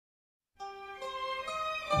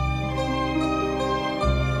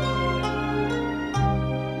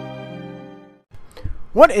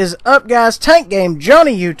What is up, guys? Tank Game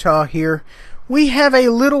Johnny Utah here. We have a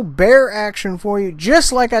little bear action for you.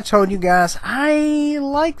 Just like I told you guys, I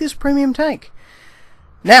like this premium tank.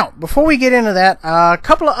 Now, before we get into that, a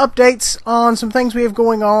couple of updates on some things we have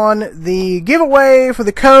going on. The giveaway for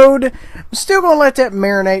the code, I'm still going to let that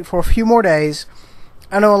marinate for a few more days.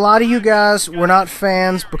 I know a lot of you guys were not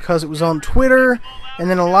fans because it was on Twitter, and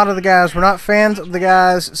then a lot of the guys were not fans of the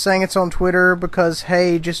guys saying it's on Twitter because,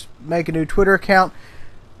 hey, just make a new Twitter account.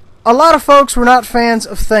 A lot of folks were not fans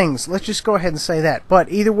of things. Let's just go ahead and say that.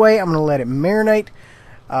 But either way, I'm going to let it marinate.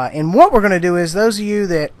 And what we're going to do is, those of you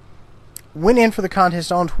that went in for the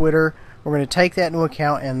contest on Twitter, we're going to take that into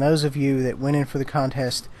account. And those of you that went in for the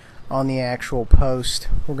contest on the actual post,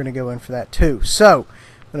 we're going to go in for that too. So,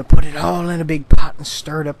 I'm going to put it all in a big pot and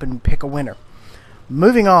stir it up and pick a winner.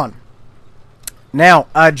 Moving on. Now,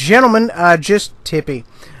 a gentleman just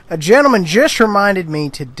reminded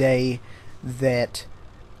me today that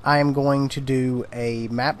I am going to do a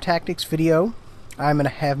map tactics video. I'm going to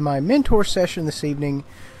have my mentor session this evening,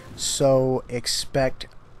 so expect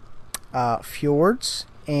Fjords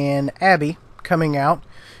and Abby coming out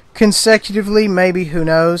consecutively, maybe, who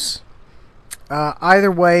knows. Either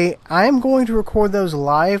way, I am going to record those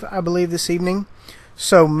live, I believe, this evening,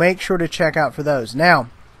 so make sure to check out for those. Now,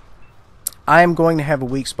 I am going to have a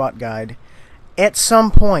weak spot guide at some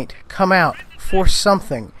point come out for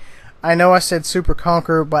something. I know I said Super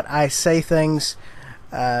Conquer, but I say things.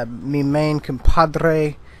 Mi main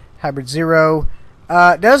compadre, Hybrid Zero,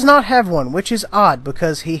 does not have one, which is odd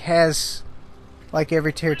because he has like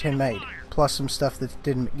every tier 10 made, plus some stuff that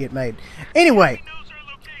didn't get made. Anyway,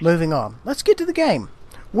 moving on. Let's get to the game.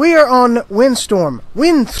 We are on Windstorm,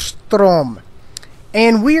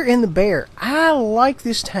 and we're in the bear. I like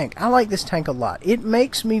this tank. I like this tank a lot. It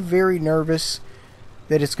makes me very nervous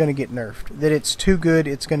that it's going to get nerfed. That it's too good,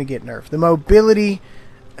 it's going to get nerfed. The mobility,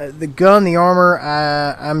 the gun, the armor,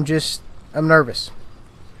 I'm nervous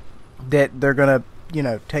that they're going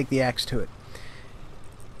to, take the axe to it.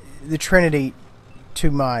 The Trinity,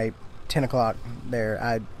 to my 10 o'clock there,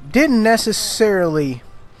 I didn't necessarily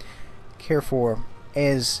care for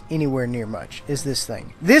as anywhere near much as this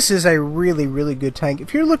thing. This is a really, really good tank.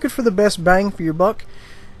 If you're looking for the best bang for your buck,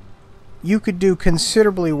 you could do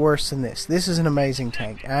considerably worse than this. This is an amazing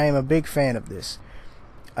tank. I am a big fan of this.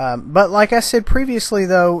 But like I said previously,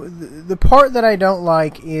 though, the part that I don't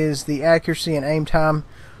like is the accuracy and aim time.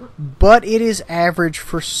 But it is average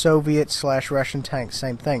for Soviet/Russian tanks.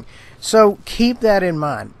 Same thing. So keep that in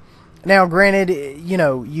mind. Now, granted,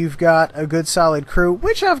 you've got a good solid crew,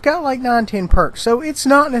 which I've got like 9-10 perks. So it's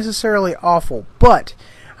not necessarily awful. But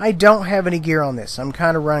I don't have any gear on this. I'm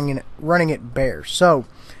kind of running it bare. So,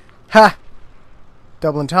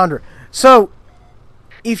 double entendre. So,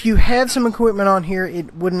 if you had some equipment on here,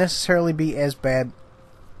 it wouldn't necessarily be as bad.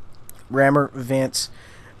 Rammer, vents,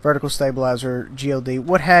 vertical stabilizer, GLD,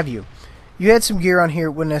 what have you. You had some gear on here,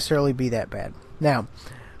 it wouldn't necessarily be that bad. Now,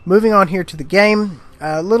 moving on here to the game.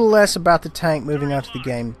 A little less about the tank, moving on to the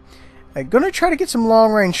game. Going to try to get some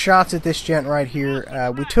long-range shots at this gent right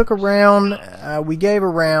here. We took a round, we gave a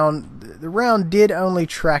round. The round did only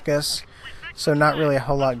track us, so not really a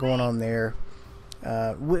whole lot going on there.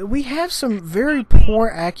 We have some very poor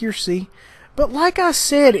accuracy, but like I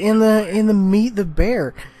said in the Meet the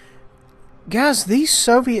Bear, guys, these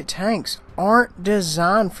Soviet tanks aren't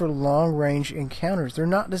designed for long-range encounters. They're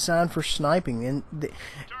not designed for sniping,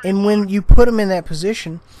 and when you put them in that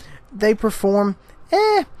position, they perform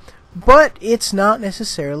but it's not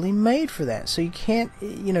necessarily made for that. So you can't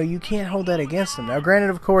hold that against them. Now, granted,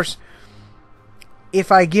 of course, if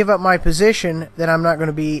I give up my position, then I'm not going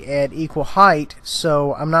to be at equal height,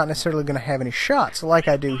 so I'm not necessarily going to have any shots like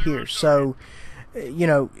I do here. So,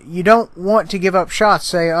 you don't want to give up shots,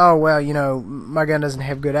 say, oh, well, my gun doesn't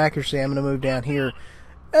have good accuracy, I'm going to move down here.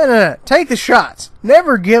 No. Take the shots.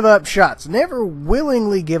 Never give up shots. Never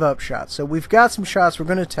willingly give up shots. So we've got some shots, we're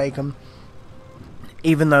going to take them,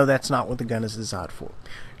 even though that's not what the gun is designed for.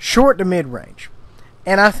 Short to mid-range.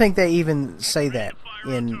 And I think they even say that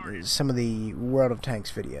in some of the World of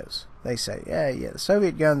Tanks videos. They say, yeah, the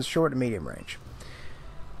Soviet gun's short to medium range.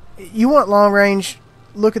 You want long range,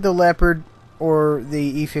 look at the Leopard or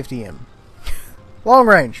the E50M. Long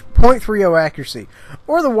range, 0.30 accuracy.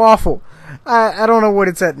 Or the Waffle. I don't know what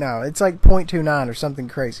it's at now. It's like 0.29 or something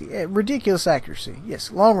crazy. Ridiculous accuracy. Yes,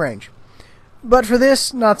 long range. But for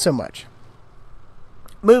this, not so much.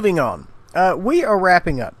 Moving on. We are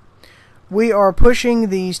wrapping up. We are pushing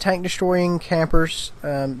these tank-destroying campers.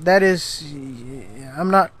 That is, I'm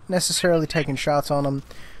not necessarily taking shots on them.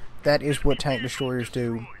 That is what tank destroyers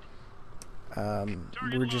do.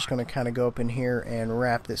 We're just going to kind of go up in here and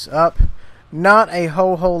wrap this up. Not a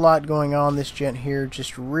whole lot going on. This gent here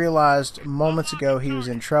just realized moments ago he was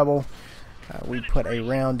in trouble. We put a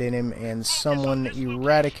round in him and someone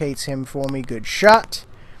eradicates him for me. Good shot.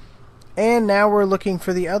 And now we're looking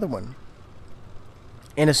for the other one.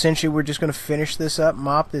 And essentially we're just going to finish this up,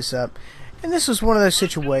 mop this up. And this was one of those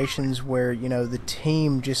situations where, you know, the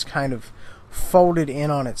team just kind of folded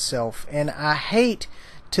in on itself. And I hate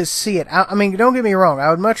to see it. I mean, don't get me wrong. I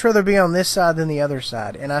would much rather be on this side than the other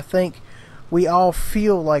side. And I think we all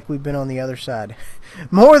feel like we've been on the other side.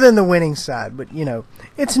 More than the winning side. But, you know,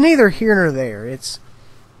 it's neither here nor there. It's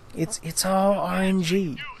all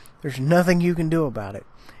RNG. There's nothing you can do about it.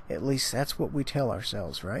 At least that's what we tell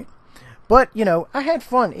ourselves, right? But, you know, I had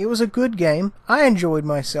fun. It was a good game. I enjoyed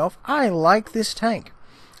myself. I like this tank.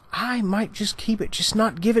 I might just keep it, just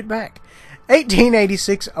not give it back.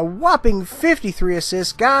 1886, a whopping 53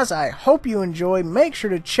 assists. Guys, I hope you enjoy. Make sure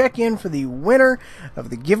to check in for the winner of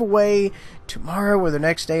the giveaway tomorrow or the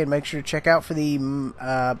next day. And make sure to check out for the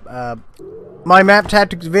My Map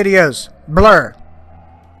Tactics videos. Blur.